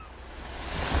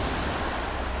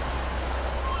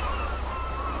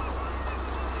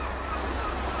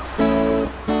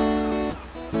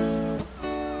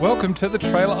Welcome to the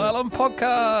Trailer Island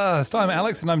podcast. I'm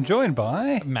Alex and I'm joined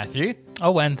by Matthew.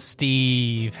 Oh, and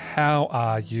Steve. How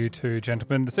are you two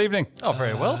gentlemen this evening? Oh,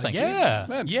 very well, thank you.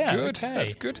 That's good. Okay.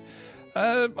 That's good.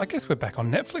 I guess we're back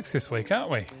on Netflix this week, aren't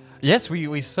we? Yes,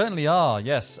 we certainly are,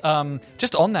 yes.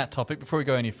 Just on that topic, before we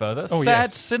go any further, sad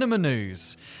yes. cinema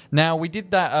news. Now, we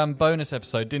did that bonus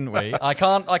episode, didn't we? I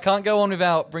can't go on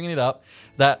without bringing it up.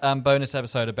 That bonus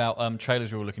episode about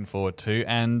trailers we were looking forward to.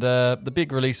 And the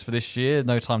big release for this year,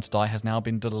 No Time to Die, has now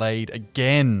been delayed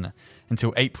again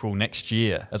until April next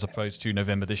year, as opposed to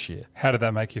November this year. How did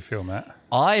that make you feel, Matt?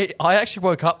 I actually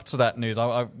woke up to that news.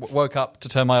 I woke up to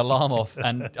turn my alarm off,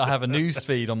 and I have a news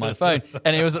feed on my phone,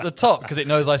 and it was at the top because it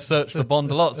knows I search for Bond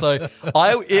a lot. So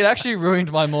it actually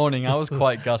ruined my morning. I was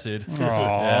quite gutted.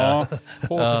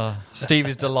 Aww. Steve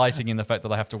is delighting in the fact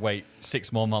that I have to wait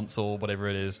 6 more months or whatever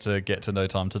it is to get to No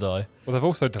Time to Die. Well, they've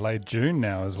also delayed June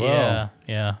now as well.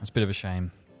 Yeah. It's a bit of a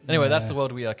shame. Anyway, that's the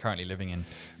world we are currently living in.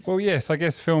 Well, yes, I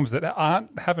guess films that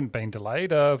haven't been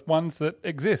delayed are ones that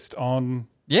exist on...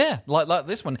 Yeah, like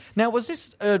this one. Now, was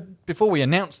this, before we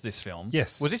announced this film,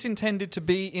 Yes. was this intended to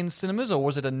be in cinemas or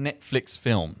was it a Netflix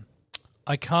film?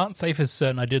 I can't say for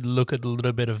certain. I did look at a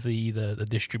little bit of the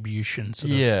distribution.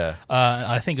 Sort of. Yeah.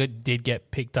 I think it did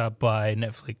get picked up by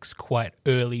Netflix quite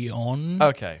early on.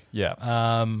 Okay, yeah.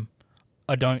 I'm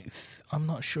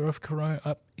not sure if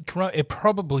Corona... it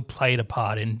probably played a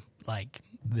part in, like...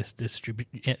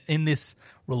 in this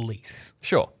release.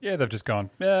 Sure. Yeah, they've just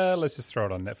gone, let's just throw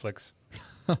it on Netflix.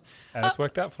 And it's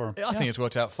worked out for them. I think it's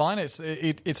worked out fine. It's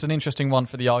an interesting one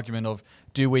for the argument of,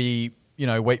 do we,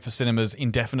 wait for cinemas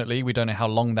indefinitely? We don't know how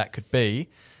long that could be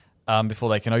before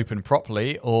they can open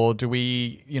properly, or do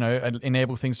we,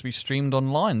 enable things to be streamed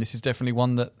online? This is definitely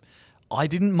one that I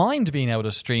didn't mind being able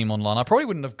to stream online. I probably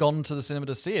wouldn't have gone to the cinema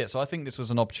to see it, so I think this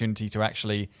was an opportunity to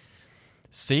actually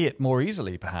see it more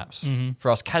easily, perhaps,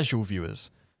 for us casual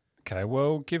viewers. Okay,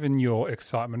 well, given your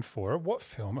excitement for it, what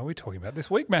film are we talking about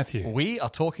this week, Matthew? We are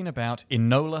talking about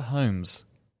Enola Holmes.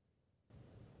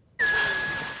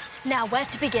 Now, where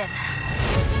to begin?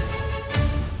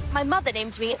 My mother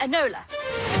named me Enola,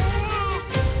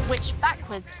 which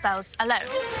backwards spells alone.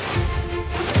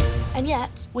 And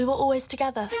yet, we were always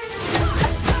together.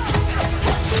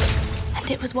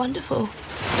 And it was wonderful.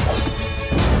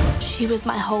 She was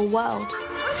my whole world.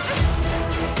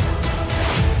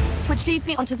 Which leads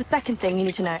me on to the second thing you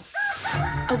need to know.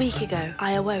 A week ago,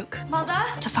 I awoke. Mother?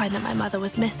 To find that my mother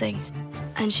was missing.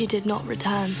 And she did not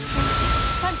return.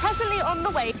 I'm presently on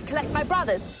the way to collect my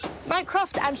brothers,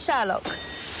 Mycroft and Sherlock.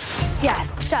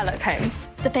 Yes, Sherlock Holmes.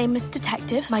 The famous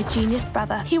detective, my genius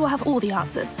brother. He will have all the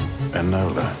answers.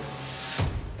 Enola.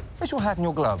 Where's your hat and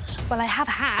your gloves? Well, I have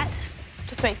a hat.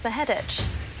 Just makes my head itch.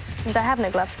 And I have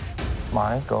no gloves.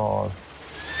 My God.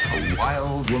 A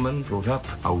wild woman brought up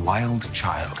a wild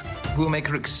child who will make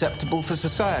her acceptable for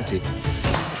society.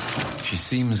 She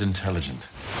seems intelligent.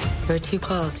 There are two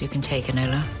paths you can take,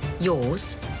 Enola.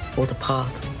 Yours, or the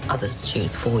path others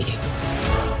choose for you.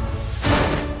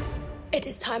 It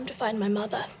is time to find my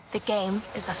mother. The game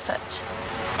is afoot.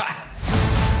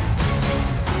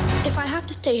 If I have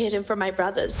to stay hidden from my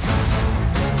brothers,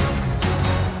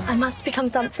 I must become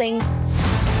something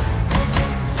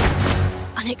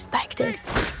unexpected.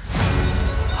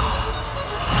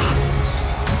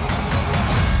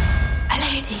 A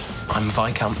lady. I'm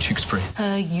Viscount Tewkesbury.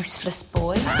 A useless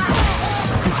boy.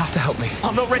 You have to help me.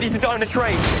 I'm not ready to die on a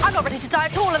train. I'm not ready to die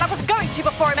at all, and I wasn't going to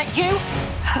before I met you.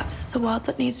 Perhaps it's a world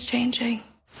that needs changing.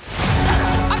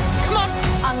 Come on!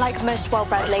 Unlike most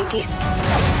well-bred ladies,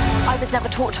 I was never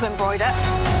taught to embroider.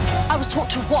 I was taught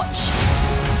to watch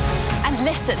and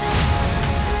listen.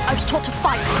 I was taught to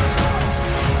fight.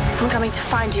 I'm coming to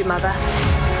find you, Mother.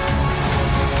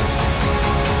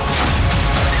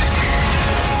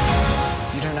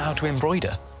 You don't know how to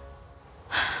embroider?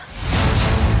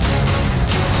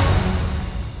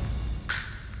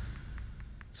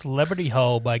 Celebrity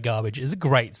Hole by Garbage is a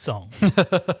great song.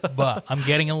 But I'm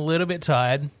getting a little bit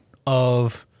tired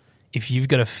of, if you've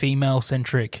got a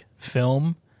female-centric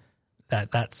film,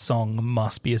 that song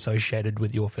must be associated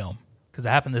with your film. Because it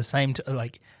happened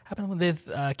happened with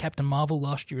Captain Marvel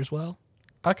last year as well.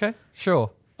 Okay, sure.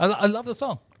 I love the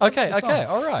song. Okay, The song.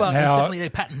 all right. But Now- there's definitely a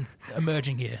pattern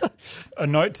emerging here. A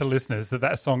note to listeners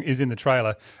that song is in the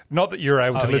trailer. Not that you're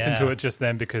able to listen to yeah. it just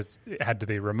then because it had to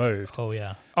be removed. Oh,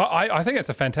 yeah. I think it's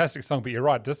a fantastic song, but you're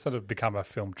right. It does sort of become a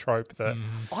film trope that...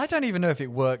 I don't even know if it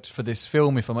worked for this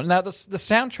film. Now, the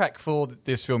soundtrack for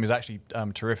this film is actually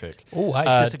terrific. Oh,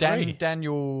 I disagree.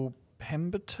 Daniel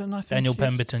Pemberton, I think. Daniel is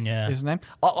Pemberton, yeah. His name.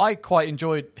 I quite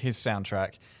enjoyed his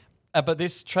soundtrack, but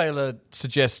this trailer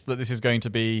suggests that this is going to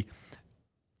be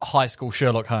high school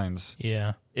Sherlock Holmes.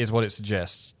 Yeah. Is what it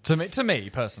suggests to me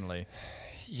personally.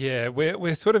 Yeah,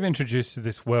 we're sort of introduced to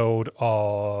this world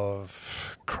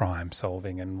of crime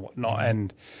solving and whatnot,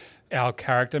 and our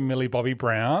character Millie Bobby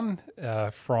Brown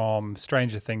from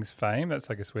Stranger Things fame. That's,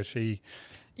 I guess, where she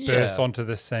burst onto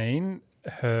the scene.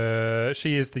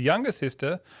 She is the younger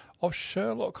sister of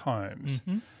Sherlock Holmes,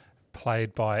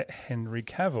 played by Henry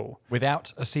Cavill,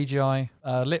 Without a CGI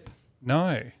lip.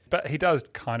 No, but he does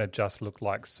kind of just look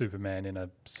like Superman in a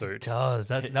suit. It does.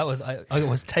 That was I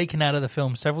was taken out of the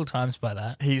film several times by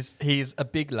that. He's a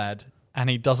big lad, and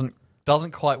he doesn't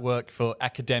quite work for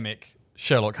academic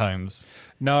Sherlock Holmes.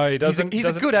 No, he doesn't. He's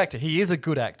a good actor. He is a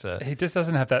good actor. He just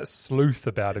doesn't have that sleuth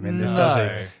about him in this, does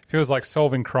he? Feels like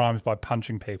solving crimes by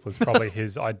punching people is probably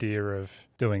his idea of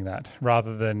doing that,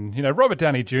 rather than, Robert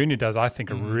Downey Jr. does, I think,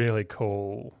 a really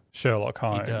cool Sherlock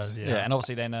Holmes. He does, Yeah, and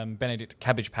obviously then Benedict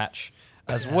Cabbage Patch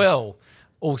as well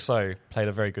also played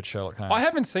a very good Sherlock Holmes. I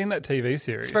haven't seen that TV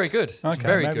series. It's very good. Okay, It's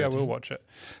very maybe good. I will watch it.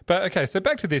 But okay, so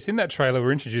back to this. In that trailer,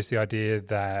 we're introduced to the idea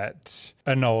that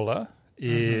Enola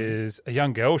is a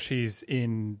young girl. She's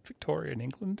in Victorian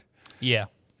England. Yeah.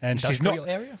 And Industrial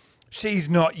area? She's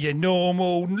not your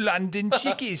normal London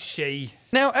chick, is she?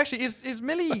 Now, actually, is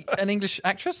Millie an English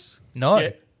actress? No.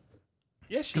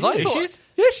 Yeah, she is. 'Cause I thought-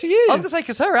 Yeah, she is. I was going to say,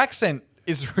 because her accent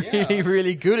is really,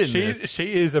 really good in this.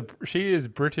 She is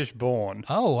British born.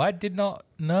 Oh, I did not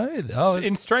know that. Oh,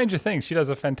 In Stranger Things, she does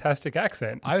a fantastic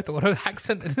accent. I thought her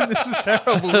accent, this was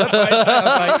terrible. That's why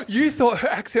I was like, You thought her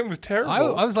accent was terrible.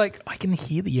 I was like, I can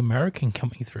hear the American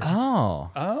coming through. Oh.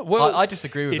 Well, I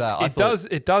disagree with that.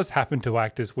 It does happen to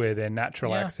actors where their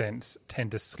natural Yeah. accents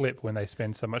tend to slip when they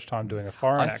spend so much time doing a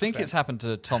foreign I accent. think it's happened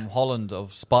to Tom Holland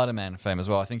of Spider-Man fame as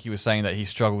well. I think he was saying that he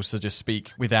struggles to just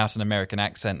speak without an American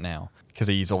accent now because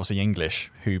he's obviously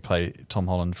English, who play Tom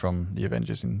Holland from the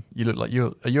Avengers. And you look like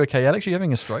are you okay, Alex? Are you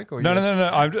having a stroke? Or No.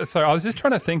 I'm sorry. I was just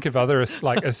trying to think of other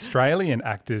Australian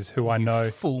actors who I know.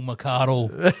 Fool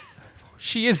McArdle.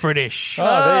 She is British. Oh,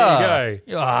 there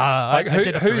you go. I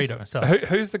did have to read it myself.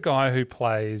 Who's the guy who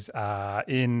plays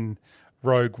in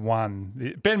Rogue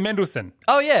One? Ben Mendelsohn.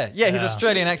 Oh yeah, his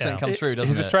Australian accent comes through, doesn't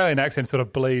His it? Australian accent sort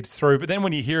of bleeds through, but then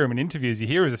when you hear him in interviews, you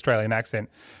hear his Australian accent,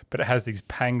 but it has these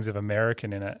pangs of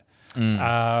American in it.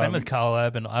 Same with Carl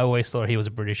Urban. I always thought he was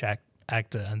a British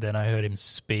actor, and then I heard him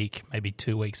speak maybe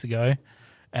 2 weeks ago,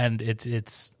 and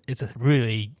it's a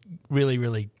really, really,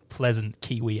 really pleasant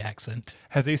Kiwi accent.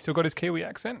 Has he still got his Kiwi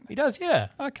accent? He does, yeah.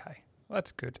 Okay, well,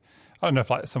 that's good. I don't know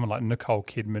if someone like Nicole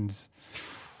Kidman's.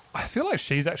 I feel like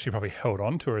she's actually probably held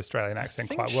on to her Australian accent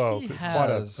think quite well. she It's quite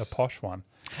has. a posh one.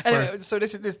 Anyway, so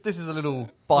this is a little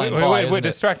by and by. We're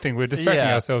distracting. We're distracting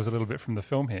Yeah. ourselves a little bit from the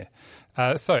film here.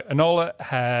 So Enola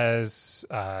has.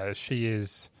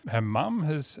 Her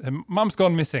mum's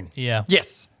gone missing. Yeah.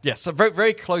 Yes. So very,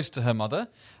 very close to her mother.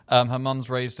 Her mum's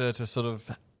raised her to sort of,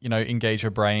 engage her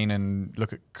brain and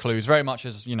look at clues, very much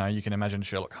as, you can imagine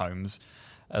Sherlock Holmes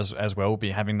as well,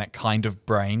 be having that kind of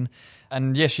brain.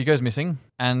 And yes, she goes missing.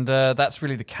 And that's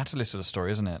really the catalyst of the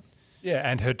story, isn't it? Yeah,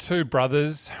 and her two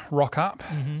brothers rock up,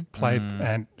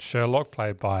 and Sherlock,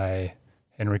 played by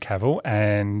Henry Cavill,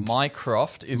 and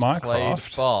Mycroft is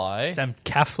Mycroft. played by Sam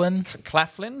Claflin.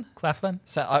 Claflin,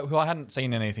 who I hadn't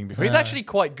seen anything before. He's actually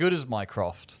quite good as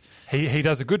Mycroft. He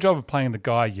does a good job of playing the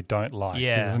guy you don't like,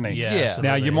 doesn't he? Yeah. Yeah. Now,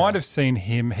 absolutely, you might have seen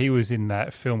him. He was in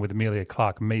that film with Emilia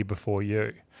Clarke, Me Before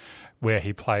You, where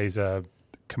he plays a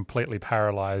completely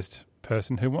paralysed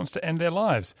person who wants to end their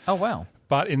lives. Oh, wow.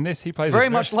 But in this, he plays Very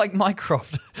much like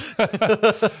Mycroft.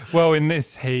 Well, in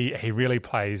this, he really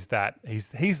plays that.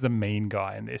 He's the mean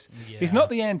guy in this. Yeah. He's not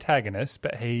the antagonist,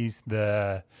 but he's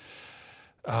the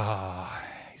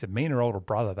he's a meaner older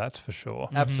brother. That's for sure.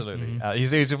 Absolutely.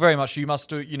 He's very much, you must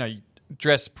do,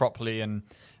 dress properly and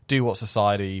do what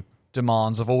society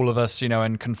demands of all of us,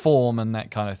 and conform and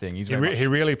that kind of thing. He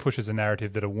really pushes a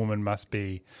narrative that a woman must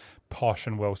be posh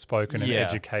and well spoken and Yeah.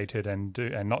 educated and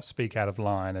not speak out of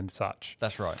line and such.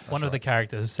 That's right. One of the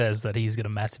characters says that he's got a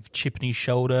massive chip in his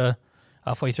shoulder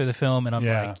halfway through the film, and I'm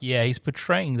like, he's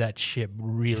portraying that chip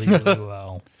really, really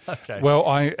well. Okay. Well,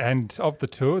 and of the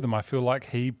two of them, I feel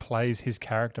like he plays his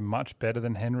character much better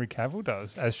than Henry Cavill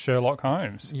does as Sherlock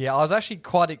Holmes. Yeah, I was actually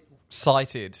quite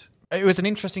excited. It was an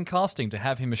interesting casting to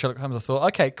have him as Sherlock Holmes. I thought,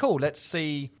 okay, cool, let's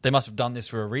see. They must have done this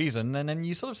for a reason. And then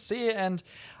you sort of see it, and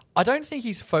I don't think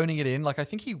he's phoning it in. Like, I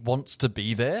think he wants to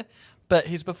be there, but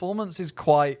his performance is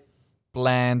quite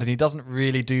bland, and he doesn't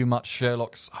really do much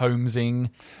Sherlock Holmesing.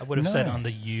 I would have said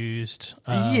underused.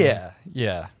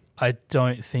 Yeah. I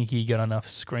don't think he got enough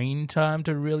screen time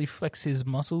to really flex his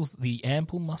muscles, the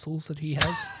ample muscles that he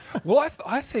has. Well,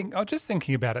 I think, I'm just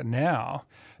thinking about it now,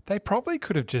 they probably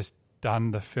could have just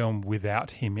done the film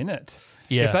without him in it.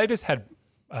 Yeah. If they just had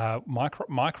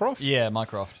Mycroft, Yeah,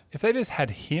 Mycroft. if they just had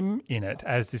him in it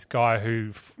as this guy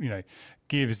who,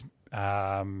 gives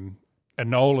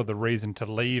Enola the reason to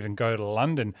leave and go to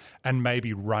London and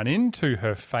maybe run into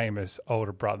her famous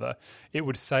older brother, it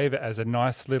would save it as a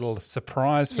nice little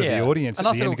surprise for the audience a at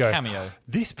nice the end to little go, cameo.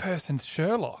 this person's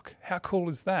Sherlock. How cool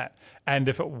is that? And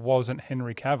if it wasn't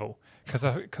Henry Cavill, because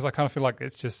I kind of feel like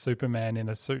it's just Superman in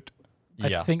a suit.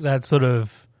 Yeah. I think that sort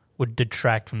of would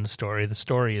detract from the story. The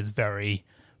story is very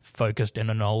focused in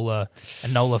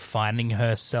Enola finding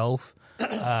herself.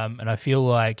 And I feel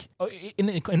like in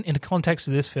the context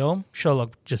of this film,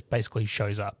 Sherlock just basically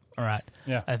shows up. All right.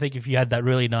 Yeah. I think if you had that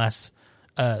really nice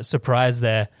surprise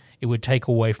there, it would take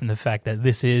away from the fact that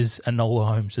this is Enola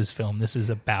Holmes's film. This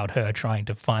is about her trying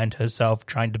to find herself,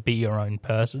 trying to be her own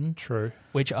person. True.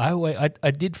 Which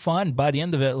I did find by the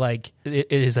end of it, like it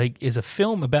is a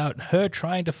film about her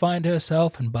trying to find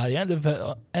herself, and by the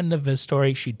end of her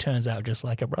story, she turns out just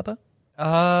like her brother.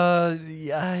 Yeah.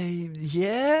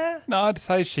 No, I'd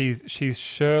say she's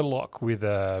Sherlock with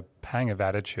a pang of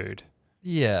attitude.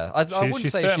 Yeah. I wouldn't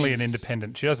She's say certainly an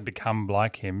independent. She doesn't become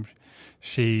like him.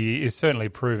 She is certainly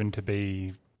proven to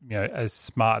be, as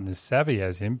smart and as savvy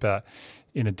as him, but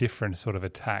in a different sort of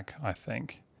attack, I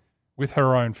think, with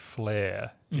her own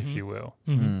flair, if you will.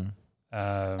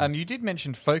 Mm-hmm. You did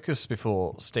mention focus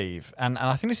before, Steve, and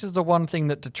I think this is the one thing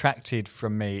that detracted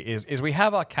from me is we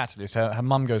have our catalyst. Her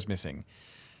mum goes missing,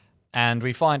 and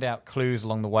we find out clues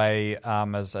along the way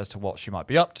as to what she might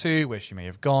be up to, where she may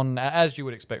have gone, as you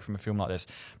would expect from a film like this.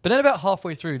 But then about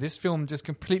halfway through, this film just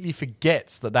completely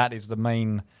forgets that is the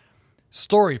main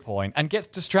story point and gets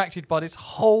distracted by this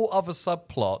whole other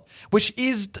subplot, which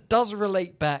does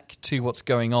relate back to what's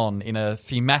going on in a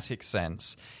thematic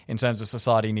sense in terms of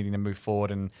society needing to move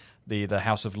forward, and the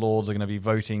House of Lords are going to be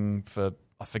voting for,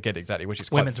 I forget exactly which is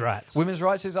Women's rights. Women's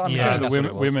rights is I'm The assuming that's what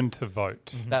it was. women to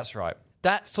vote. That's right.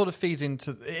 That sort of feeds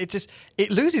into it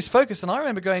loses focus, and I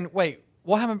remember going, wait,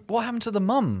 what happened to the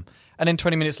mum? And then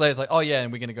 20 minutes later it's like, oh yeah,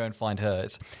 and we're going to go and find her.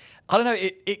 I don't know,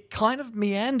 it kind of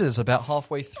meanders about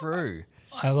halfway through.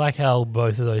 I like how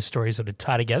both of those stories sort of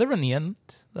tie together in the end,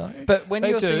 though. But when They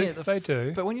you're do, seeing it they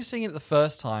do. But when you're seeing it the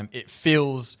first time, it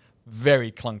feels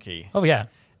very clunky. Oh yeah.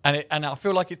 And I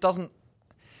feel like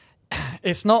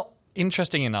it's not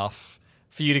interesting enough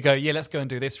for you to go, yeah, let's go and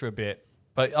do this for a bit.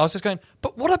 But I was just going,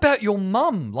 but what about your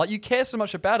mum? Like, you care so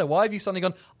much about her. Why have you suddenly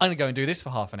gone, I'm going to go and do this for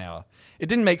half an hour? It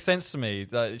didn't make sense to me.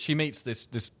 She meets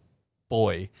this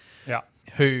boy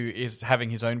who is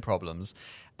having his own problems,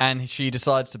 and she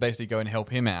decides to basically go and help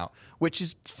him out, which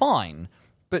is fine.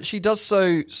 But she does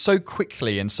so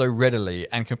quickly and so readily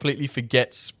and completely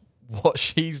forgets what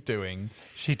she's doing.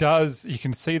 She does. You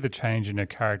can see the change in her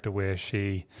character where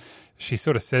she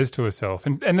sort of says to herself,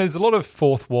 and there's a lot of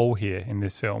fourth wall here in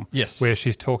this film. Yes. Where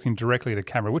she's talking directly to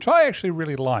camera, which I actually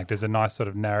really liked as a nice sort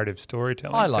of narrative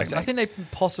storytelling. I liked it. I technique. think they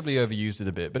possibly overused it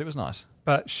a bit, but it was nice.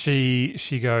 But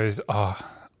she goes,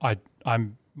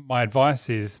 my advice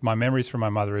is, my memories from my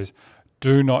mother is,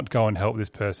 do not go and help this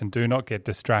person. Do not get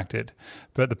distracted.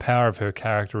 But the power of her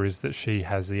character is that she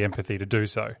has the empathy to do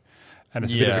so. And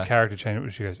it's a bit of a character change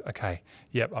where she goes, okay,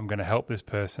 yep, I'm going to help this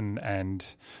person, and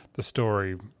the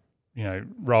story,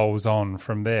 rolls on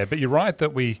from there. But you're right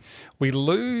that we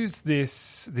lose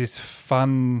this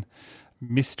fun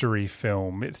mystery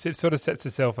film. It sort of sets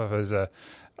itself up as a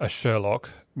Sherlock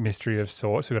mystery of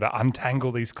sorts. We've got to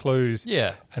untangle these clues.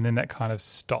 Yeah. And then that kind of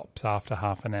stops after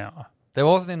half an hour. There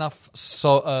wasn't enough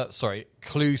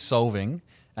clue solving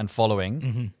and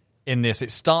following in this.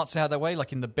 It starts out that way,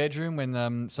 like in the bedroom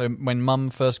when Mum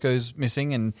first goes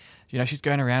missing, and she's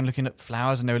going around looking at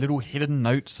flowers, and there are little hidden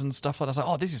notes and stuff like that. I was like,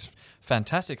 oh, this is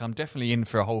fantastic. I'm definitely in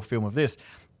for a whole film of this.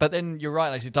 But then you're right,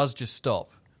 like, it does just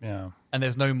stop. Yeah. And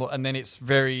there's no more, and then it's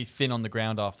very thin on the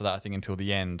ground after that, I think, until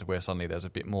the end, where suddenly there's a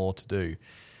bit more to do.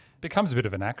 Becomes a bit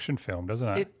of an action film, doesn't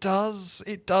it? It does.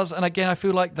 And again, I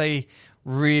feel like they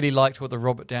really liked what the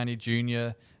Robert Downey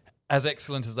Jr., as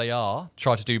excellent as they are,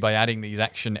 try to do by adding these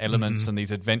action elements and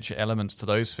these adventure elements to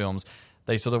those films.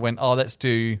 They sort of went, oh, let's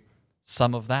do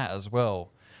some of that as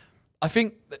well. I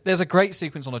think there's a great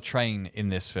sequence on a train in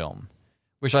this film,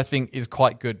 which I think is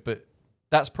quite good, but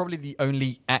that's probably the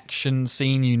only action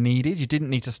scene you needed. You didn't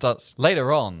need to start...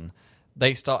 Later on,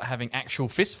 they start having actual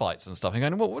fistfights and stuff,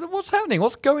 and going, what's happening?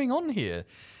 What's going on here?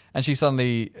 And she's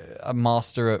suddenly a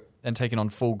master and taking on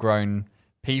full-grown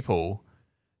people,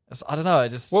 I don't know. I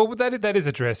just Well, that is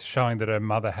addressed, showing that her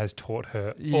mother has taught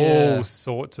her Yeah. all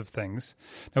sorts of things.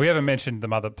 Now, we haven't mentioned the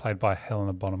mother played by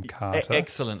Helena Bonham Carter.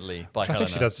 excellently by I think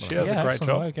Helena. she does. She does Yeah, a great excellent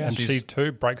job, work, yeah. and She's- she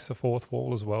too breaks the fourth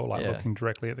wall as well, like Yeah. looking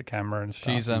directly at the camera and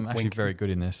stuff. She's and actually winking. very good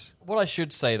in this. What I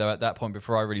should say, though, at that point,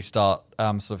 before I really start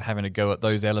sort of having a go at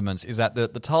those elements, is that the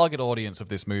target audience of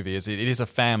this movie it is a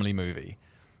family movie.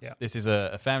 Yeah. This is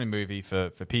a family movie for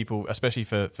people, especially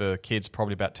for kids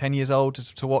probably about 10 years old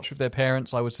to watch with their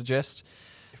parents, I would suggest.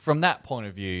 From that point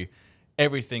of view,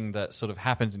 everything that sort of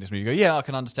happens in this movie, you go, yeah, I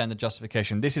can understand the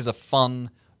justification. This is a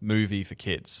fun movie for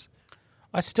kids.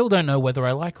 I still don't know whether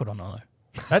I like it or not.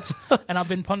 That's and I've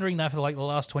been pondering that for like the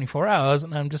last 24 hours,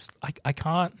 and I'm just I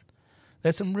can't.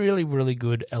 There's some really, really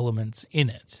good elements in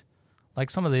it.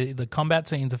 Like some of the combat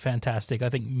scenes are fantastic. I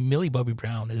think Millie Bobby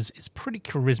Brown is pretty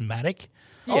charismatic.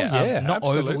 Yeah, not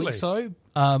absolutely. overly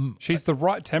so. She's the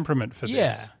right temperament for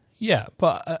this. Yeah.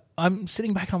 But I'm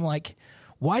sitting back and I'm like,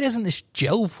 why doesn't this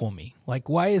gel for me? Like,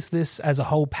 why is this as a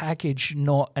whole package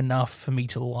not enough for me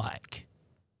to like?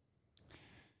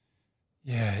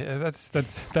 Yeah,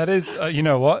 that is you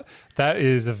know what, that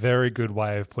is a very good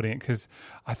way of putting it, because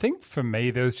I think for me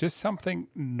there was just something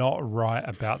not right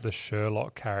about the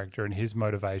Sherlock character and his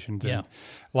motivations. Yeah. And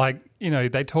like, you know,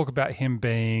 they talk about him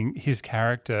being his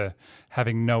character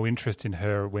having no interest in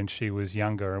her when she was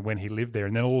younger and when he lived there,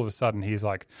 and then all of a sudden he's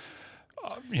like,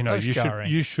 you know, That's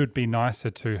jarring. you should be nicer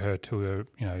to her, you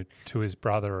know, to his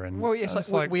brother. And Well, yes,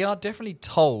 it's we are definitely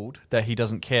told that he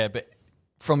doesn't care, but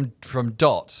from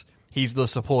Dot, he's the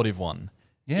supportive one.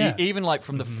 Yeah. Even like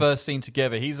from the first scene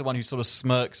together, he's the one who sort of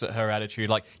smirks at her attitude.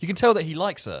 Like, you can tell that he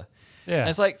likes her. Yeah. And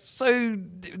it's like, so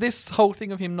this whole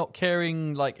thing of him not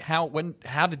caring, like how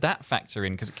did that factor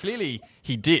in? Because clearly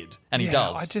he did, and he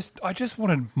does. I just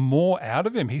wanted more out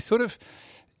of him. He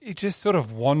just sort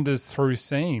of wanders through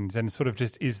scenes and sort of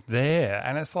just is there,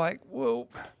 and it's like, well,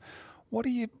 what are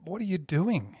you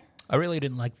doing? I really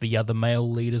didn't like the other male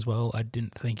lead as well. I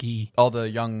didn't think he, Oh, the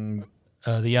young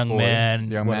young boy,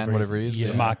 man, whatever he is. yeah.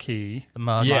 The Marquis, The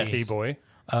Marquis. Yes. Marquis boy.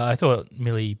 I thought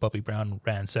Millie Bobby Brown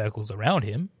ran circles around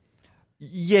him.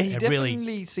 Yeah, he It definitely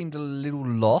really- seemed a little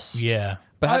lost. Yeah.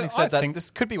 But having I said that, think- this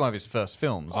could be one of his first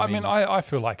films. I mean, I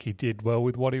feel like he did well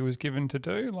with what he was given to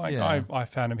do. Like, Yeah. I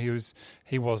found him,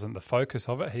 he wasn't the focus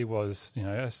of it. He was, you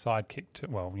know, a sidekick to,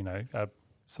 well, you know, a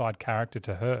side character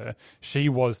to her. She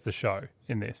was the show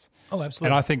in this. Oh, absolutely.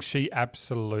 And I think she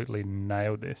absolutely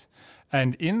nailed this.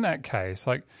 And in that case,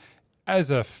 like, as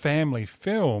a family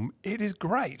film, it is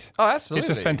great. Oh, absolutely.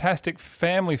 It's a fantastic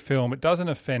family film. It doesn't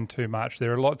offend too much.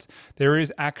 There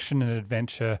is action and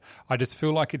adventure. I just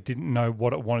feel like it didn't know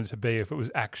what it wanted to be. If it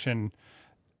was action,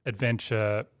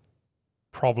 adventure,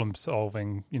 problem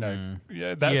solving, you know,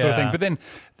 that sort of thing. Yeah. But then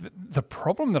the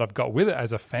problem that I've got with it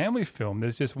as a family film,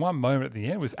 there's just one moment at the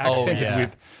end was accented yeah.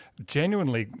 with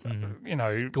genuinely, you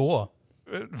know, Gore.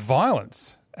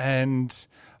 violence. And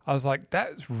I was like,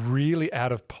 that's really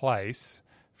out of place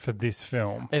for this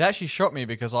film. It actually shocked me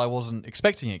because I wasn't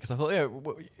expecting it, because I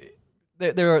thought,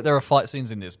 there are fight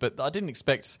scenes in this, but I didn't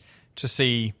expect to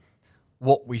see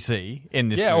what we see in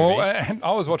this Yeah, movie. well, and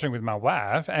I was watching with my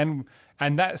wife, and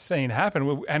that scene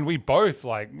happened, and we both,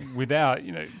 like, without,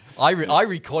 you know, I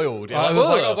recoiled. I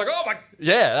was like, oh my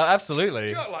yeah,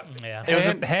 absolutely. God, like,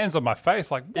 Yeah. hands on my face,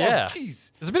 like, whoa, Yeah, jeez.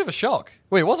 it was a bit of a shock.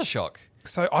 Well, it was a shock.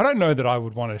 So I don't know that I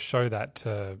would want to show that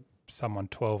to someone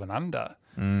 12 and under,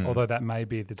 although that may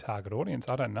be the target audience.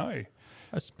 I don't know.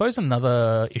 I suppose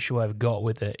another issue I've got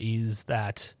with it is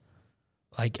that,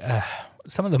 like,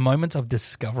 some of the moments of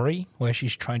discovery where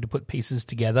she's trying to put pieces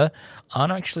together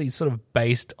aren't actually sort of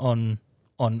based on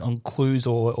clues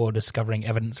or discovering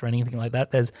evidence or anything like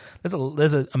that. There's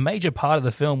a major part of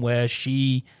the film where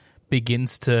she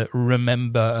begins to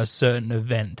remember a certain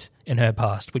event in her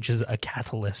past, which is a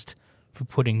catalyst for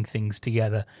putting things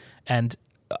together. And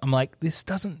I'm like, this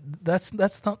doesn't. That's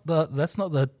not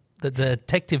the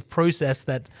detective process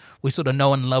that we sort of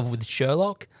know and love with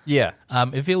Sherlock. Yeah.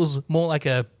 It feels more like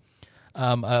a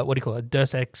what do you call it?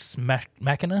 Deus Ex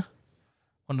Machina.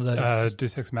 One of those.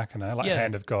 Deus Ex Machina, like Yeah.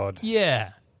 Hand of God.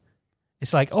 Yeah.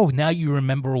 It's like, oh, now you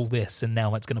remember all this, and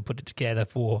now it's going to put it together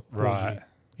for Right. you.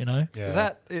 You know,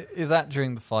 Yeah. Is that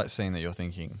during the fight scene that you're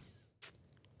thinking?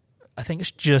 I think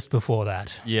it's just before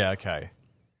that. Yeah. Okay.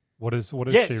 What does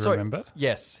Yeah, she sorry. remember?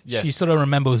 Yes. Yes. She sort of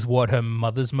remembers what her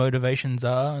mother's motivations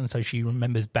are, and so she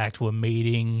remembers back to a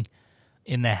meeting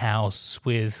in the house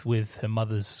with her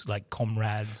mother's like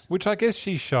comrades. Which I guess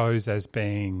she shows as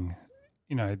being,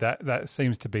 you know, that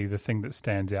seems to be the thing that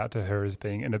stands out to her as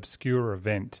being an obscure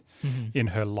event in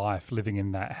her life, living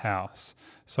in that house.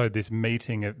 So this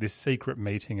secret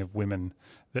meeting of women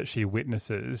that she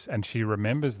witnesses, and she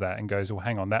remembers that and goes, well,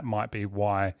 hang on, that might be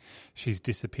why she's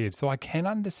disappeared. So I can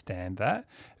understand that,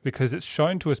 because it's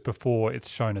shown to us before, it's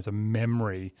shown as a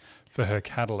memory for her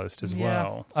catalyst as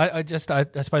well. I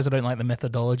suppose I don't like the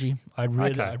methodology. I'd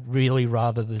really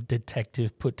rather the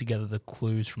detective put together the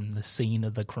clues from the scene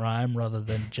of the crime rather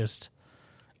than just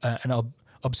an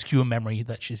obscure memory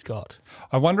that she's got.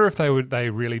 I wonder if they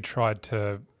really tried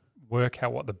to work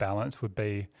out what the balance would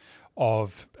be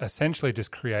of essentially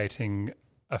just creating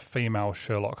a female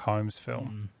Sherlock Holmes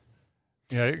film.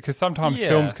 You know, because sometimes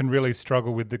films can really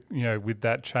struggle with with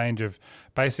that change of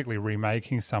basically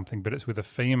remaking something, but it's with a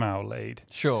female lead.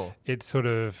 Sure. It's sort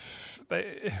of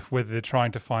whether they're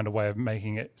trying to find a way of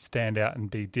making it stand out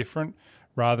and be different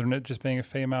rather than it just being a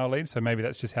female lead. So maybe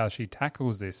that's just how she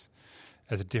tackles this,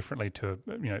 as differently to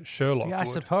Sherlock. Yeah, I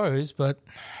would. suppose, but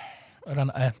I don't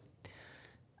know.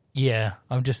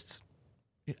 I'm just,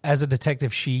 as a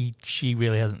detective, she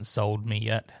really hasn't sold me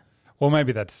yet. Well,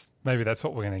 maybe that's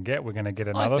what we're going to get. We're going to get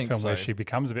another film where so. she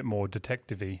becomes a bit more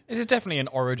detective-y. It is definitely an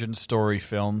origin story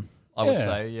film, I would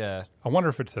say, yeah. I wonder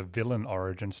if it's a villain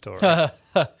origin story. Oh,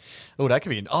 that could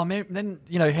be. Maybe then,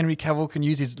 Henry Cavill can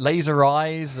use his laser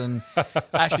eyes and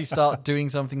actually start doing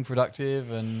something productive.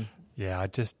 And yeah, I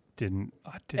did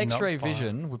X-ray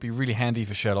vision would be really handy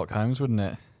for Sherlock Holmes, wouldn't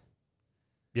it?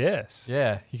 Yes.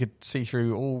 Yeah, you could see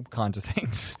through all kinds of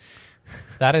things.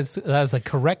 That is a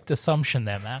correct assumption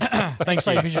there, Matt.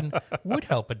 X-ray vision would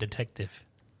help a detective.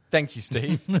 Thank you,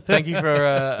 Steve. Thank you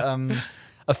for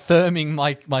affirming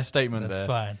my statement there. That's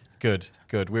fine.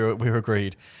 Good. We're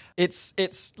agreed.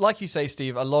 It's like you say,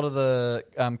 Steve, a lot of the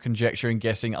conjecture and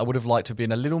guessing I would have liked to have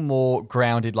been a little more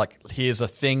grounded, like here's a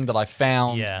thing that I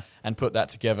found and put that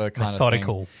together kind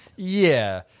methodical. of thing.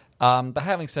 Yeah. But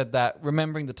having said that,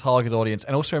 remembering the target audience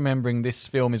and also remembering this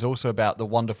film is also about the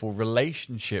wonderful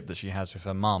relationship that she has with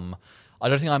her mum, I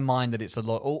don't think I mind that it's a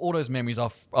lot. All those memories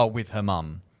are with her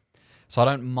mum. So I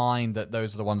don't mind that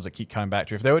those are the ones that keep coming back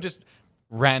to her. If they were just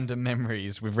random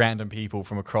memories with random people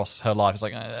from across her life, it's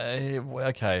like,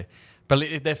 okay.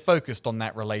 But they're focused on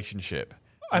that relationship.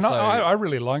 And I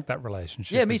really like that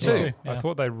relationship. Yeah, me too. Well. I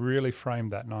thought they really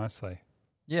framed that nicely.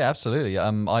 Yeah, absolutely.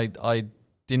 I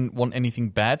didn't want anything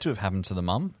bad to have happened to the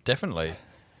mum, definitely.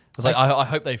 It's like, I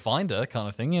hope they find her kind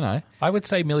of thing, I would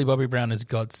say Millie Bobby Brown has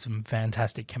got some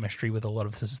fantastic chemistry with a lot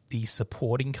of the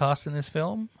supporting cast in this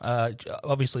film.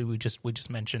 Obviously, we just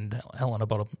mentioned Helena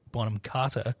Bonham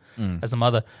Carter as the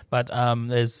mother, but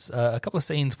there's a couple of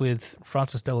scenes with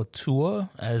Frances de la Tour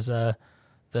as the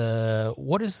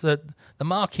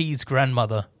Marquis's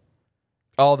grandmother.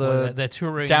 Oh, they're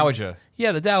touring Dowager.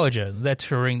 Yeah, the Dowager. They're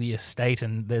touring the estate,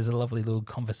 and there's a lovely little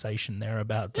conversation there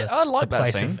about the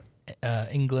place scene. Of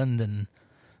England and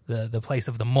the place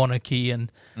of the monarchy,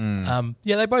 and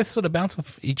they both sort of bounce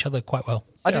off each other quite well.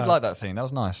 I did like that scene. That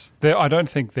was nice. I don't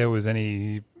think there was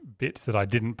any bits that I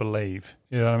didn't believe.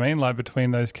 You know what I mean? Like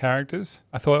between those characters,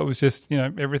 I thought it was just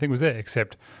everything was there,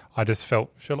 except I just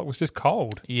felt Sherlock was just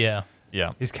cold. Yeah.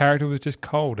 His character was just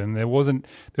cold, and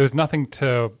there's nothing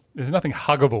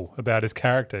huggable about his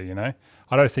character,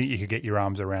 I don't think you could get your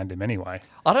arms around him anyway.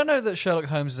 I don't know that Sherlock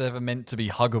Holmes is ever meant to be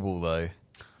huggable, though.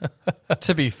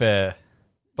 To be fair.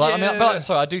 But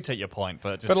sorry, I do take your point,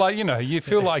 but you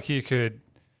feel like you could,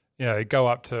 go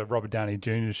up to Robert Downey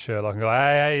Jr.'s Sherlock and go,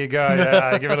 hey, there you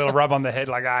go, give a little rub on the head,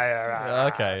 like,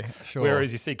 okay, sure.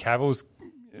 Whereas you see Cavill's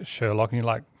Sherlock and you're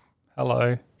like,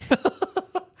 hello.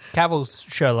 Cavill's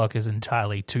Sherlock is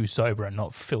entirely too sober and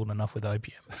not filled enough with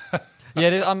opium.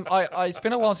 It's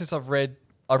been a while since I've read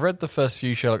the first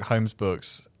few Sherlock Holmes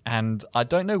books, and I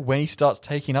don't know when he starts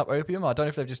taking up opium. I don't know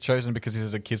if they've just chosen because this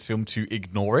is a kids' film to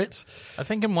ignore it. I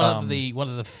think in one of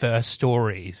the first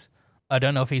stories, I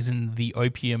don't know if he's in the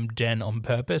opium den on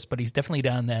purpose, but he's definitely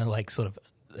down there, like sort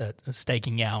of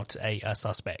staking out a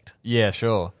suspect. Yeah,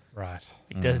 sure. Right.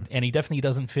 And he definitely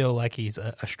doesn't feel like he's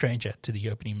a stranger to the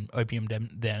opium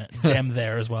dem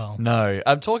there as well. No.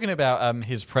 I'm talking about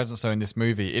his presence, though, in this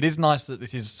movie. It is nice that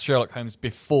this is Sherlock Holmes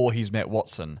before he's met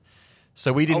Watson.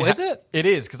 So we didn't. Is it? It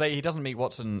is, because he doesn't meet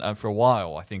Watson for a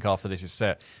while, I think, after this is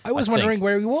set. I was wondering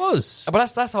where he was. But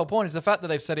that's the whole point, is the fact that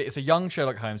they've said it's a young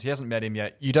Sherlock Holmes. He hasn't met him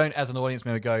yet. You don't, as an audience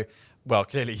member, go, well,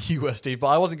 clearly you were, Steve, but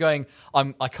I wasn't going,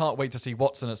 I can't wait to see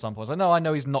Watson at some point. So, no, I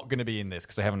know he's not going to be in this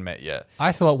because they haven't met yet.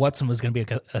 I thought Watson was going to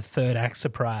be a third act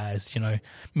surprise.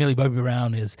 Millie Bobby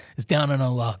Brown is down on her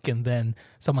luck, and then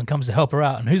someone comes to help her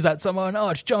out. And who's that someone? Oh,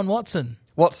 it's John Watson.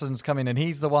 Watson's come in, and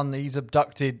he's the one that he's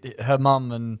abducted her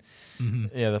mum, and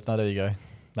there you go.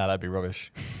 No, that'd be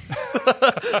rubbish.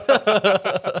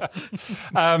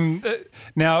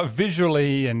 Now,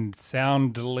 visually and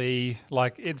soundly,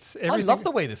 like it's everything. I love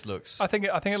the way this looks. I think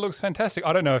it looks fantastic.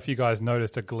 I don't know if you guys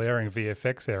noticed a glaring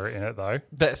VFX error in it though.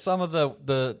 That some of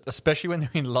the especially when they're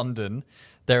in London,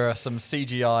 there are some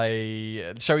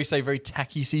CGI, shall we say, very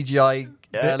tacky CGI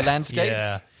landscapes.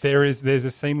 Yeah, there's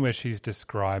a scene where she's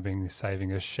describing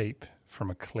saving a sheep from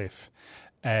a cliff.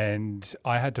 And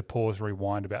I had to pause,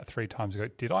 rewind about 3 times ago.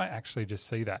 Did I actually just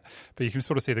see that? But you can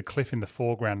sort of see the cliff in the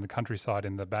foreground and the countryside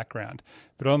in the background.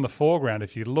 But on the foreground,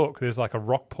 if you look, there's like a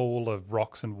rock pool of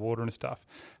rocks and water and stuff.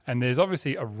 And there's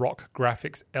obviously a rock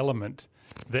graphics element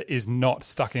that is not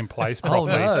stuck in place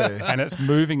properly. Oh, no. And it's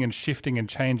moving and shifting and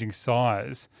changing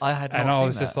size. I had not And I seen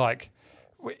was just that. like,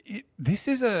 this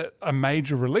is a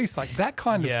major release. Like that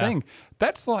kind of thing.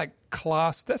 That's like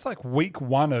that's like week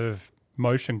 1 of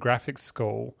motion graphics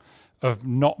school of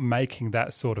not making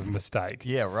that sort of mistake.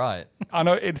 Yeah, right. I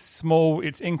know it's small,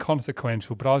 it's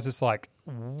inconsequential, but I was just like,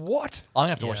 what? I'm going to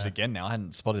have to watch it again now. I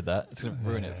hadn't spotted that. It's going to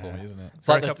ruin it for me, isn't it? It's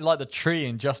For a like the tree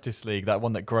in Justice League, that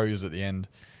one that grows at the end.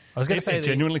 I was going to say It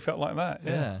genuinely felt like that.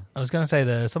 Yeah. I was going to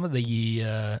say some of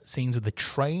the scenes with the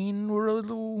train were a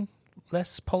little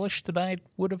less polished than I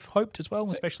would have hoped as well,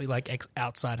 especially like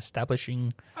outside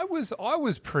establishing. I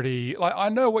was pretty, like, I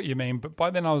know what you mean, but by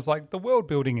then I was like, the world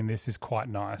building in this is quite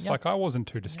nice. Yeah. Like, I wasn't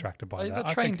too distracted by that.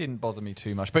 The train didn't bother me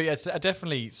too much. But yeah, it's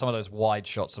definitely some of those wide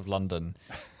shots of London.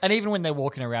 And even when they're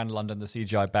walking around London, the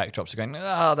CGI backdrops are going,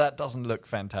 that doesn't look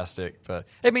fantastic. But,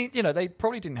 I mean, they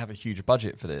probably didn't have a huge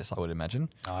budget for this, I would imagine.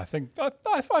 I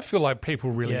feel like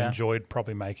people really enjoyed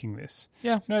probably making this.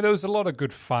 Yeah. There was a lot of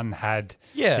good fun had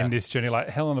in this journey. Like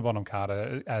Helena Bonham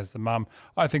Carter as the mum,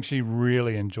 I think she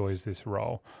really enjoys this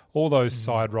role. All those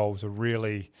side roles are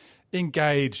really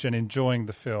engaged and enjoying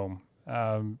the film.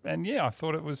 And yeah, I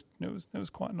thought it was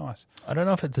quite nice. I don't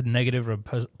know if it's a negative or a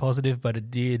positive, but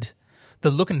it did. The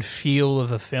look and feel of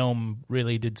the film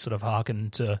really did sort of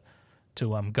harken to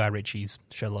Guy Ritchie's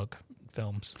Sherlock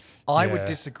films. I would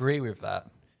disagree with that.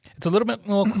 It's a little bit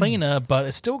more cleaner, but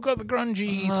it's still got the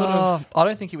grungy sort of. I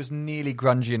don't think it was nearly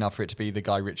grungy enough for it to be the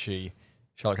Guy Ritchie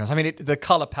Sherlock Holmes. I mean, the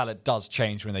colour palette does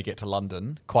change when they get to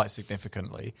London quite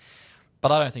significantly,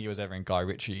 but I don't think it was ever in Guy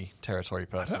Ritchie territory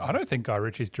personally. I don't think Guy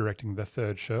Ritchie's directing the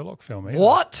 3rd Sherlock film either.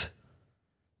 What?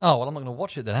 Oh, well, I'm not going to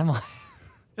watch it then, am I?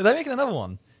 Are they making another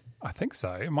one? I think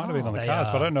so. It might have been on the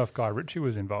cards, but I don't know if Guy Ritchie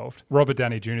was involved. Robert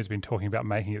Downey Jr. has been talking about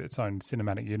making it its own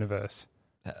cinematic universe.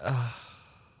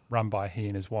 Run by he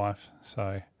and his wife.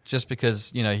 So just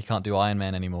because, he can't do Iron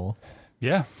Man anymore.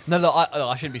 Yeah. No, look,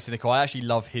 I shouldn't be cynical. I actually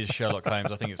love his Sherlock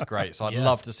Holmes. I think it's great. So I'd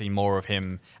love to see more of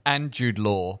him and Jude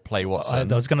Law play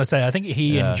Watson. I was going to say, I think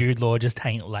he and Jude Law just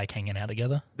hanging out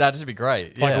together. That'd just be great.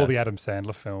 It's like all the Adam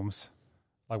Sandler films,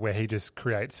 like where he just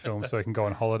creates films so he can go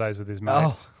on holidays with his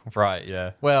mates. Oh, right,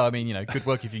 yeah. Well, I mean, good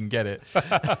work if you can get it.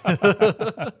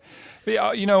 But,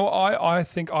 I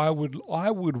think I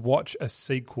would watch a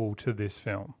sequel to this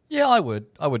film. Yeah, I would.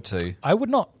 I would too. I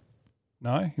would not.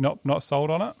 No, you're not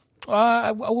sold on it?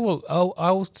 I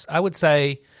would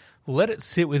say let it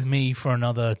sit with me for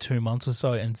another 2 months or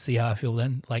so and see how I feel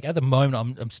then. Like at the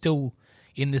moment, I'm still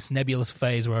in this nebulous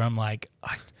phase where I'm like,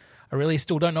 I really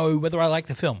still don't know whether I like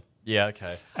the film. Yeah,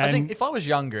 okay. I think if I was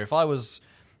younger, if I was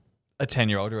a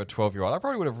 10-year-old or a 12-year-old, I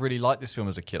probably would have really liked this film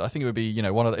as a kid. I think it would be,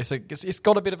 one of the, it's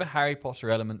got a bit of a Harry Potter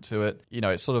element to it.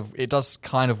 It does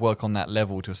kind of work on that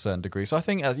level to a certain degree. So I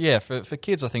think, for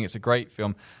kids, I think it's a great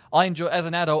film. As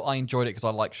an adult, I enjoyed it because I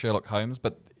like Sherlock Holmes,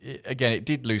 but it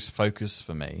did lose focus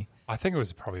for me. I think it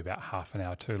was probably about half an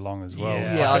hour too long as well.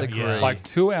 Yeah, I'd agree. Like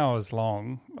 2 hours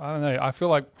long. I don't know. I feel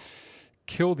like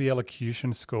kill the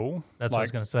elocution school. That's what I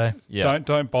was going to say. Yeah.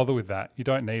 Don't bother with that. You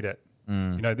don't need it.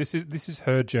 This is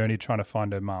her journey trying to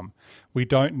find her mum. We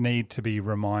don't need to be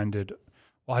reminded.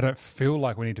 Well, I don't feel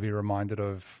like we need to be reminded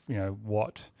of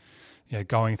what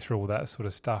going through all that sort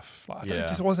of stuff. It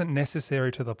just wasn't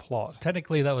necessary to the plot.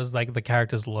 Technically, that was like the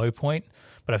character's low point,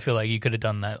 but I feel like you could have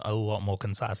done that a lot more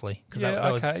concisely because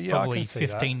that was probably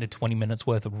 15 to 20 minutes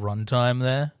worth of runtime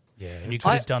there. Yeah, and you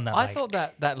could have done that. I thought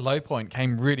that low point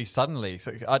came really suddenly.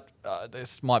 So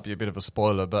this might be a bit of a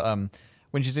spoiler, but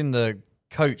when she's in the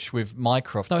coach with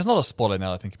Mycroft. No, it's not a spoiler now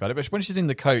that I think about it, but when she's in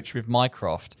the coach with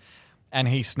Mycroft and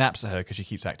he snaps at her because she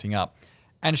keeps acting up,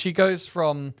 and she goes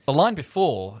from, the line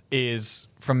before is,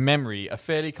 from memory, a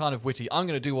fairly kind of witty, I'm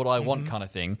going to do what I want kind of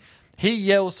thing. He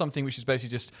yells something which is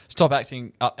basically just, stop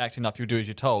acting up, you'll do as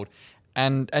you're told.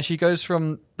 And she goes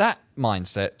from that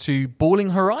mindset to bawling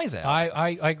her eyes out.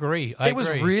 I agree. It was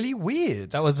really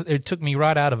weird. It took me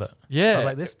right out of it. Yeah. I was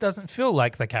like, this doesn't feel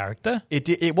like the character.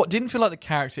 What didn't feel like the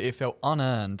character, it felt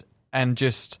unearned and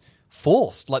just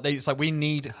forced. Like it's like we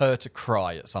need her to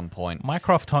cry at some point.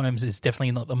 Mycroft Holmes is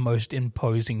definitely not the most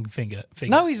imposing figure.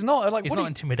 No, he's not. Like he's not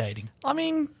intimidating. I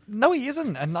mean, no, he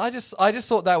isn't. And I just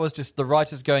thought that was just the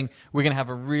writers going, we're going to have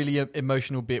a really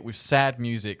emotional bit with sad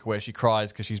music where she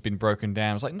cries because she's been broken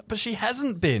down. It's like, no, but she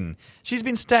hasn't been. She's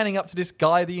been standing up to this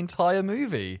guy the entire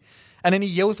movie. And then he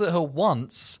yells at her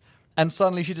once, and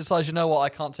suddenly she decides, you know what, I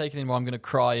can't take it anymore. I'm going to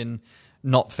cry and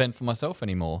not fend for myself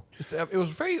anymore. It was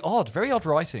very odd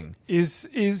writing. Is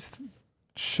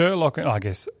Sherlock, I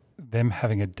guess, them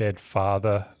having a dead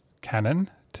father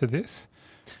canon to this?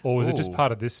 Or was it just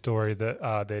part of this story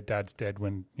that their dad's dead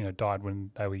died when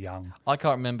they were young? I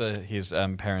can't remember his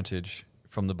parentage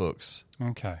from the books.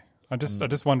 Okay. I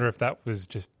just wonder if that was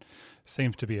just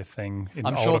seems to be a thing in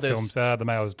older films. The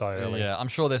males die early. Yeah, I'm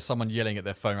sure there's someone yelling at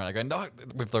their phone right now going, no,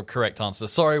 with the correct answer.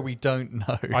 Sorry, we don't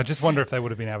know. I just wonder if they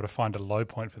would have been able to find a low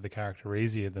point for the character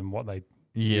easier than what they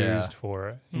used for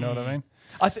it. You know what I mean?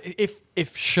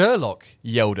 If Sherlock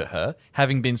yelled at her,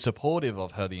 having been supportive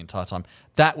of her the entire time,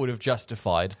 that would have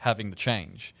justified having the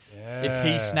change. Yeah. If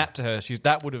he snapped to her,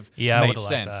 that would have I made would have liked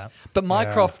sense. that. But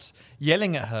Mycroft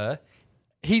yelling at her,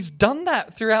 he's done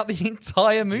that throughout the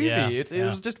entire movie. Yeah. It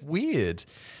was just weird.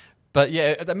 But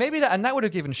yeah, maybe that would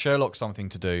have given Sherlock something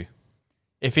to do.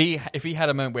 If he had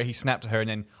a moment where he snapped at her and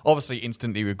then obviously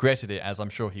instantly regretted it, as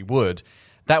I'm sure he would,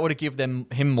 that would have given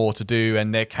him more to do,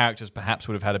 and their characters perhaps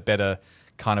would have had a better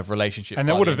kind of relationship. And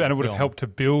it would have helped to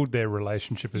build their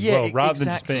relationship as well, rather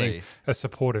than just being a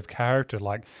supportive character.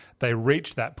 Like they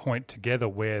reach that point together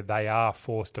where they are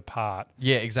forced apart.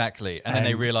 Yeah, exactly. And then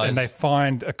they realize, and they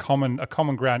find a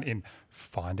common ground in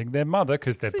finding their mother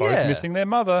because they're both missing their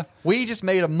mother. We just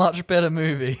made a much better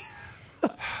movie.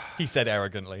 He said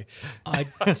arrogantly.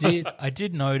 I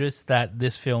did notice that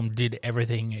this film did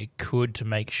everything it could to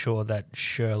make sure that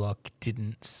Sherlock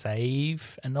didn't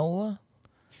save Enola.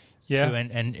 Yeah.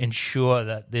 And ensure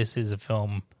that this is a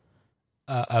film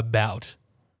about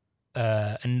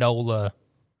Enola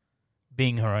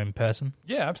being her own person.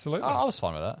 Yeah, absolutely. I was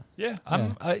fine with that. Yeah.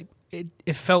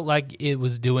 It felt like it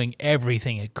was doing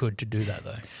everything it could to do that,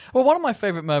 though. Well, one of my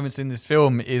favourite moments in this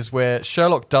film is where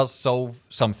Sherlock does solve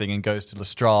something and goes to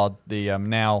Lestrade, the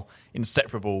now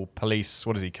inseparable police,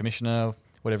 commissioner,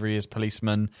 whatever he is,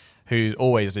 policeman, who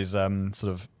always is sort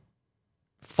of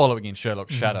following in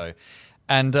Sherlock's shadow.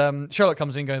 And Sherlock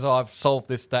comes in and goes, I've solved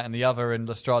this, that, and the other, and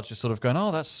Lestrade's just sort of going,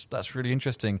 that's really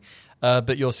interesting.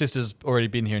 But your sister's already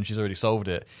been here and she's already solved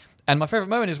it. And my favourite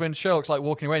moment is when Sherlock's like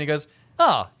walking away and he goes,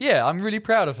 yeah, I'm really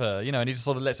proud of her, and he just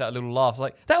sort of lets out a little laugh.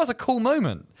 Like, that was a cool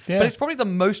moment. Yeah. But it's probably the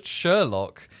most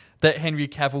Sherlock that Henry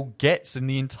Cavill gets in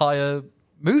the entire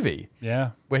movie.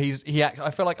 Yeah. Where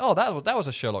I feel like, that was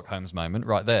a Sherlock Holmes moment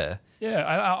right there.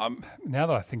 Yeah, now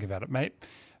that I think about it,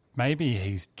 maybe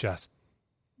he's just,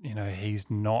 he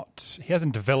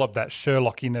hasn't developed that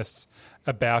Sherlockiness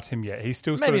about him yet. He's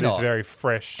still sort of this very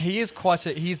fresh. He is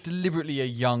he's deliberately a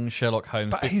young Sherlock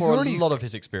Holmes before a lot of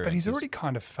his experience. But he's already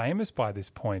kind of famous by this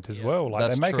point as well.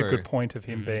 Like, they make a good point of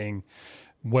him being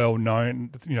well known.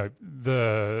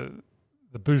 The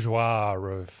bourgeois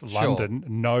of London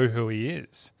know who he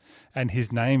is, and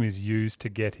his name is used to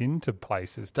get into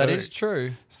places too. That is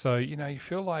true. So, you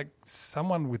feel like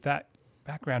someone with that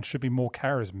background should be more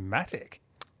charismatic.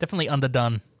 Definitely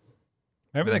underdone.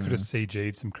 Maybe they could have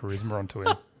CG'd some charisma onto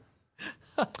him.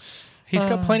 He's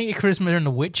got plenty of charisma in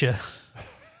The Witcher.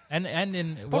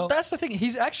 And but that's the thing.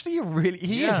 He's actually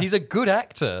is. He's a good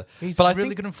actor. He's but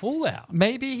really good in Fallout.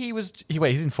 Maybe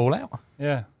he's in Fallout?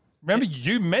 Yeah. Remember,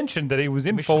 you mentioned that he was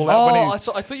in Fallout. Oh,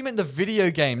 I thought you meant the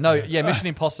video game. No, Mission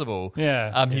Impossible.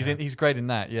 Yeah. He's great in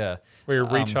that, yeah. Where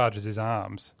he recharges his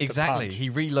arms. Exactly.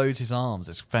 He reloads his arms.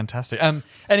 It's fantastic.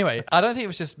 Anyway, I don't think it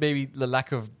was just maybe the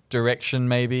lack of direction,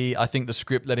 maybe. I think the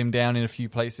script let him down in a few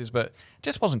places, but it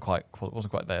just wasn't quite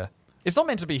there. It's not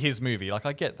meant to be his movie. Like,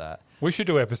 I get that. We should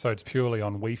do episodes purely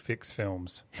on We Fix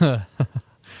films.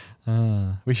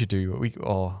 We should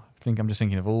do... I'm just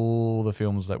thinking of all the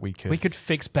films that we could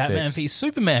fix Batman v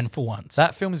Superman for once.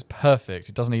 That film is perfect.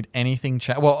 It doesn't need anything.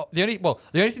 The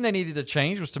only thing they needed to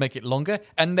change was to make it longer,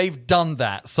 and they've done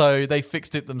that. So they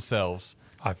fixed it themselves.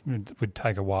 It would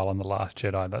take a while on The Last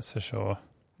Jedi, that's for sure.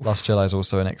 Last Jedi is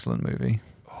also an excellent movie.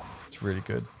 It's really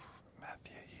good.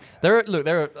 Matthew,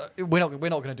 we're not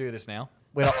going to do this now.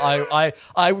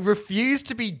 I refuse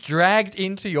to be dragged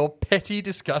into your petty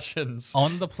discussions.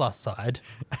 On the plus side,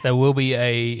 there will be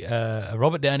a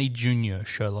Robert Downey Jr.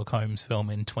 Sherlock Holmes film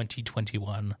in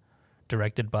 2021,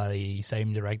 directed by the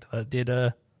same director that did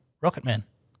Rocketman.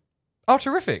 Oh,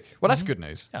 terrific! Well, that's good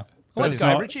news. Yeah, well, it's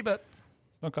Guy Ritchie, but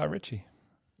it's not Guy Ritchie.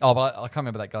 Oh, but I can't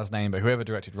remember that guy's name. But whoever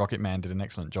directed Rocketman did an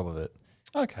excellent job of it.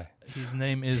 Okay. His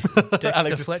name is Dexter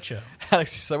Alex- Fletcher.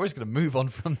 Alex, so we're just going to move on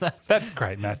from that. That's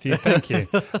great, Matthew. Thank you.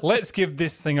 Let's give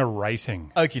this thing a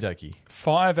rating. Okie dokie.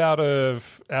 5 out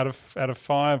of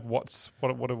 5. What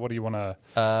do you want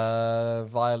to?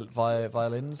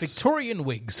 Violins. Victorian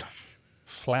wigs.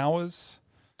 Flowers,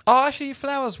 Oh, actually,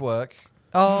 flowers work.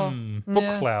 Oh, book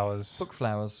yeah. flowers, Book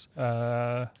flowers.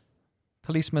 uh,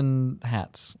 Policeman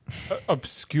hats.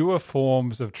 obscure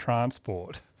forms of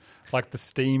transport, like the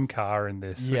steam car in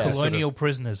this. Yes. Because Colonial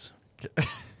prisoners.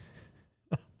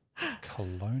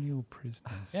 colonial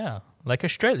prisoners. Yeah, like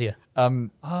Australia.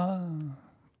 You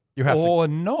have Or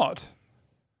not.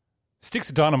 Sticks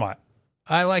of dynamite.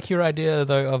 I like your idea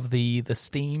though of the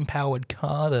steam powered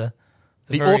car. the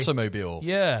very- automobile.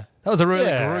 Yeah, that was a really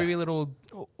Yeah. groovy little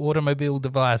automobile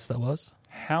device. That was.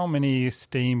 How many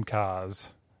steam cars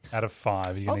out of 5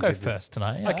 are you I'll going go to give this? first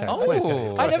tonight. Yeah. Okay, Oh. please.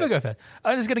 I never go first.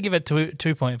 I'm just going to give it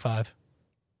 2.5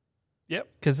 Yep.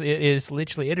 because it is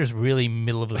really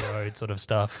middle of the road sort of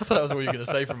stuff. I thought that was what you were going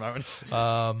to say for a moment.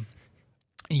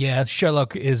 Yeah,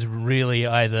 Sherlock is really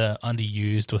either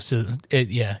underused or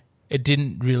it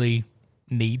didn't really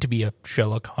need to be a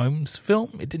Sherlock Holmes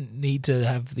film. It didn't need to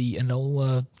have the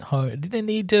Enola. It didn't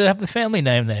need to have the family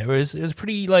name there. It was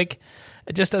pretty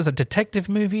just as a detective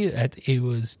movie. It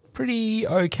was pretty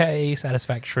okay,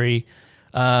 satisfactory.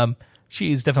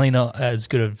 She is definitely not as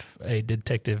good of a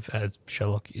detective as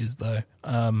Sherlock is, though.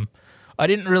 I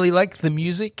didn't really like the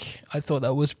music. I thought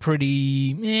that was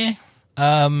pretty meh.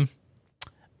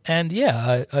 And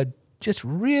yeah, I just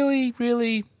really,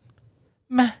 really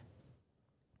meh.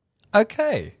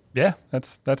 Okay. Yeah,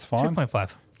 that's fine.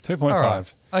 2.5. 2.5. All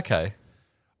right. Okay.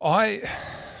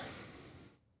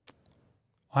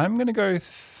 I'm going to go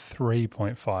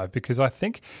 3.5 because I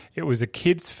think it was a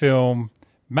kids' film,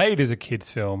 made as a kids'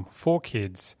 film for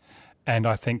kids, and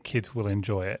I think kids will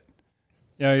enjoy it.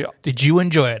 You know, Did you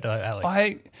enjoy it,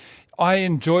 Alex? I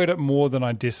enjoyed it more than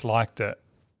I disliked it.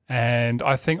 And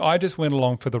I think I just went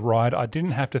along for the ride. I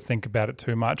didn't have to think about it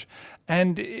too much.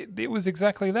 And it was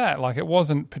exactly that. Like, it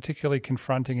wasn't particularly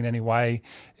confronting in any way.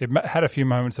 It had a few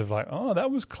moments of like, oh, that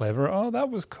was clever. Oh, that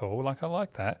was cool. Like, I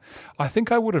like that. I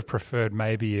think I would have preferred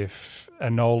maybe if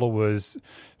Enola was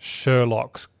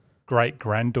Sherlock's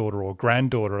great-granddaughter or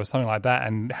granddaughter or something like that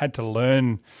and had to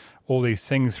learn all these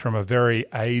things from a very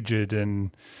aged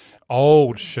and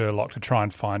old Sherlock to try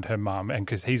and find her mum, and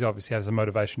because he's obviously has the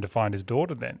motivation to find his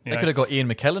daughter then. They could have got Ian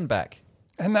McKellen back.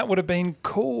 And that would have been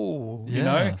cool, you Yeah.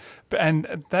 know?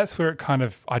 And that's where it kind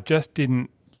of, I just didn't,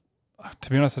 to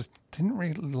be honest, I just didn't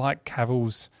really like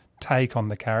Cavill's take on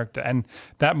the character, and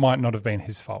that might not have been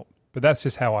his fault. But that's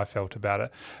just how I felt about it.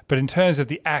 But in terms of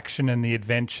the action and the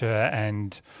adventure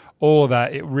and all of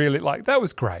that, it really, like, that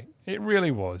was great. It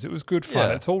really was. It was good fun.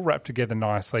 Yeah. It's all wrapped together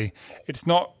nicely. It's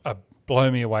not a blow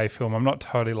me away film. I'm not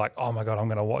totally like, oh my God, I'm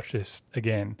going to watch this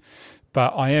again.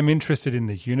 But I am interested in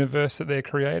the universe that they're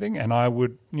creating, and I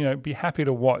would, be happy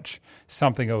to watch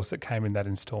something else that came in that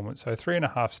installment. So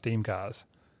 3.5 steam cars.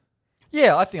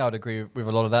 Yeah, I think I would agree with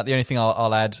a lot of that. The only thing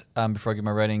I'll add before I give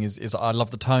my rating is I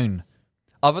love the tone.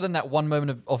 Other than that one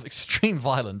moment of extreme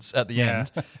violence at the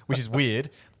end, which is weird,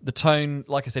 the tone,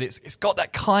 like I said, it's got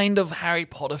that kind of Harry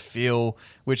Potter feel,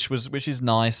 which is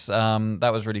nice. That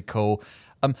was really cool.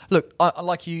 Look, I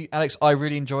like you, Alex. I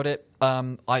really enjoyed it.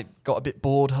 I got a bit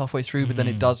bored halfway through, but then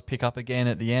it does pick up again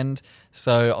at the end.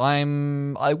 So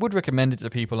I would recommend it to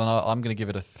people, and I'm going to give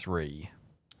it a 3.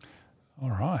 All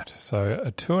right. So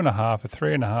a 2.5, a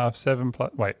 3.5, 7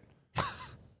 plus. Wait.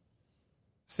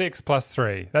 6 plus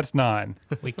 3. That's 9.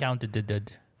 We counted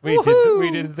it. We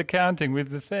did the counting with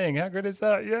the thing. How good is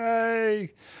that?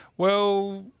 Yay!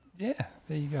 Well, yeah,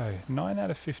 there you go. 9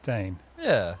 out of 15.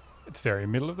 Yeah. It's very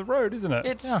middle of the road, isn't it?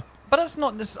 But it's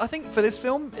not. I think for this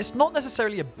film, it's not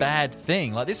necessarily a bad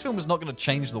thing. Like, this film is not going to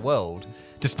change the world,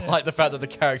 despite the fact that the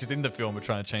characters in the film are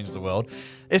trying to change the world.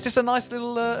 It's just a nice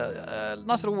little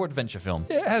adventure film.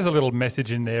 Yeah, it has a little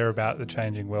message in there about the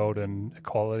changing world and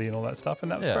equality and all that stuff,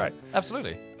 and that was great.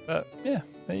 Absolutely. But yeah,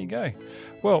 there you go.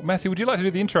 Well, Matthew, would you like to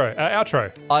do the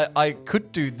outro? I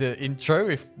could do the intro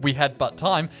if we had but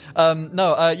time.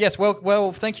 Yes.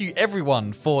 Well, thank you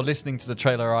everyone for listening to the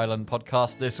Trailer Island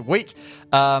podcast this week.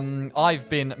 I've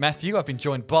been Matthew. I've been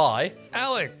joined by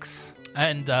Alex.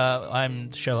 And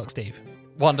I'm Sherlock Steve.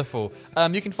 Wonderful.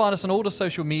 You can find us on all the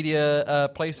social media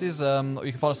places. You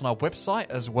can find us on our website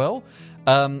as well.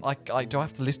 Do I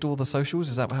have to list all the socials?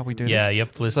 Is that how we do this? Yeah, you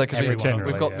have to list every one.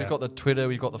 We've got the Twitter,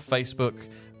 we've got the Facebook,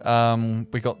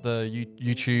 we've got the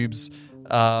YouTubes.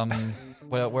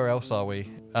 Where else are we?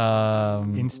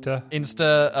 Insta.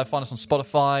 Find us on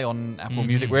Spotify, on Apple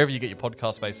Music, wherever you get your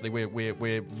podcasts. Basically,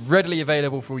 we're readily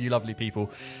available for all you lovely people.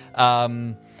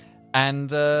 And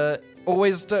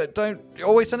always don't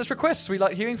always send us requests. We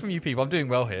like hearing from you people. I'm doing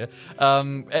well here.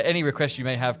 Any requests you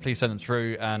may have, please send them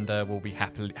through, and we'll be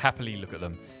happily look at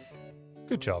them.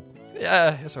 Good job.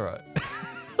 Yeah, it's all right.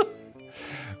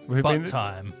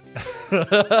 Time. Do you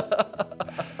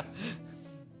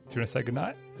want to say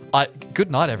goodnight?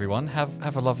 Good night, everyone.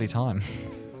 Have a lovely time.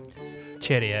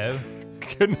 Cheerio.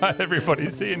 Good night, everybody.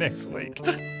 See you next week.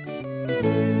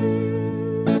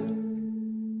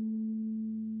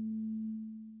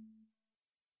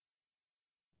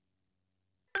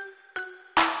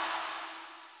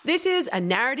 This is a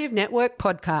Narrative Network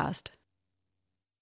podcast.